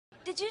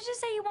did you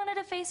just say you wanted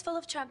a face full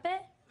of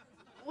trumpet?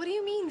 What do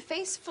you mean,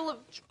 face full of...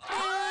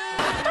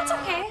 That's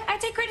okay. I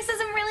take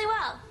criticism really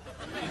well.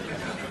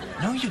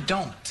 No, you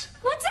don't.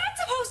 What's that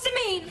supposed to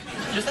mean?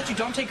 Just that you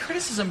don't take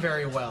criticism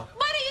very well.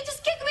 Why don't you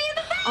just kick me in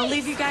the face? I'll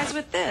leave you guys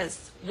with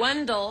this.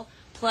 Wendell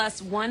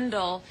plus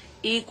Wendell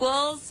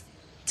equals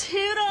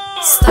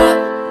Toodle.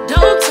 Stop,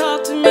 Don't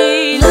talk to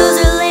me.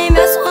 loser, lame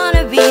ass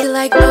wanna be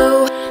like,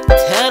 oh,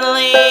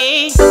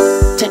 Totally.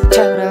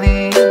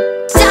 Totally.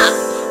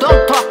 stop,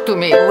 Don't talk to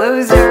me.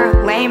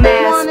 Loser, lame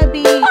ass. wanna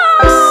be.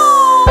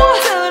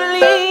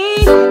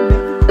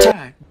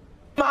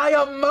 My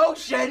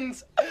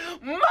emotions!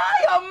 My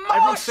emotions!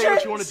 Everyone say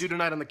what you want to do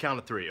tonight on the count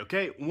of 3,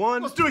 okay?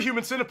 1, let's do a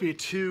human centipede.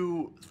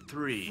 2,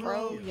 3.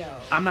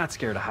 I'm not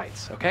scared of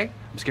heights, okay?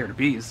 I'm scared of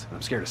bees,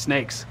 I'm scared of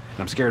snakes, and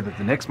I'm scared that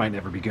the Knicks might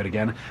never be good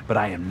again, but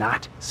I am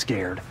not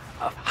scared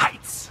of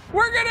heights.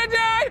 We're gonna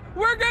die!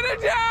 We're gonna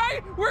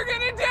die! We're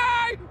gonna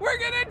die! We're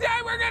gonna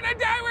die! We're gonna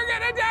die! We're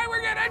gonna die!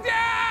 We're gonna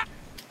die!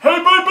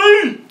 Hey,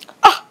 baby!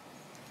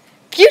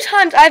 Few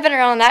times I've been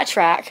around that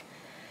track.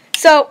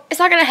 So it's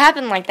not gonna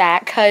happen like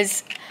that,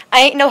 cause I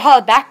ain't no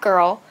holla back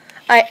girl.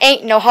 I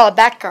ain't no holla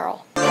back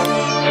girl.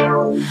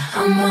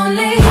 I'm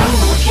only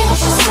human, can't you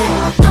see?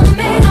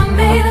 I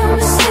made a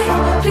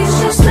mistake.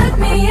 Please just look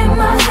me in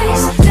my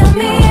face. Tell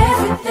me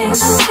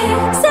everything's okay.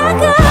 'Cause I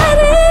got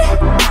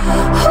it.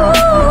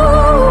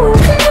 Ooh,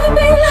 can never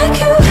be like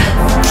you.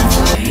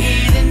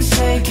 Then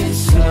take it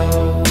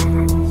slow.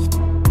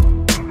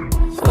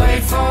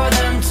 Wait for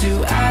them to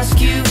ask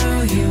you who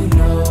you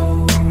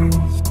know.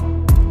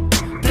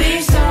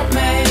 Please don't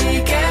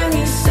make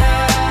any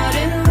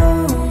sudden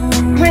moves.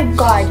 Oh my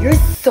god, you're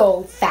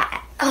so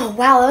fat. Oh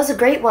wow, that was a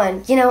great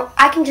one. You know,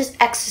 I can just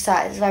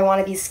exercise if I want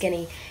to be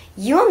skinny.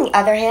 You, on the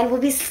other hand, will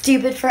be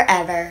stupid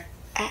forever.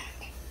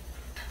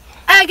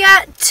 I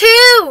got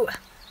 2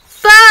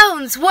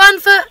 phones, one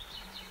for...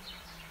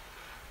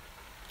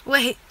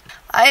 Wait,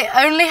 I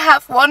only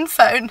have one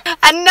phone,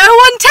 and no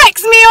one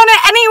texts me on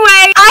it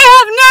anyway. I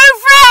have no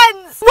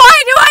friends. Why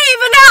do I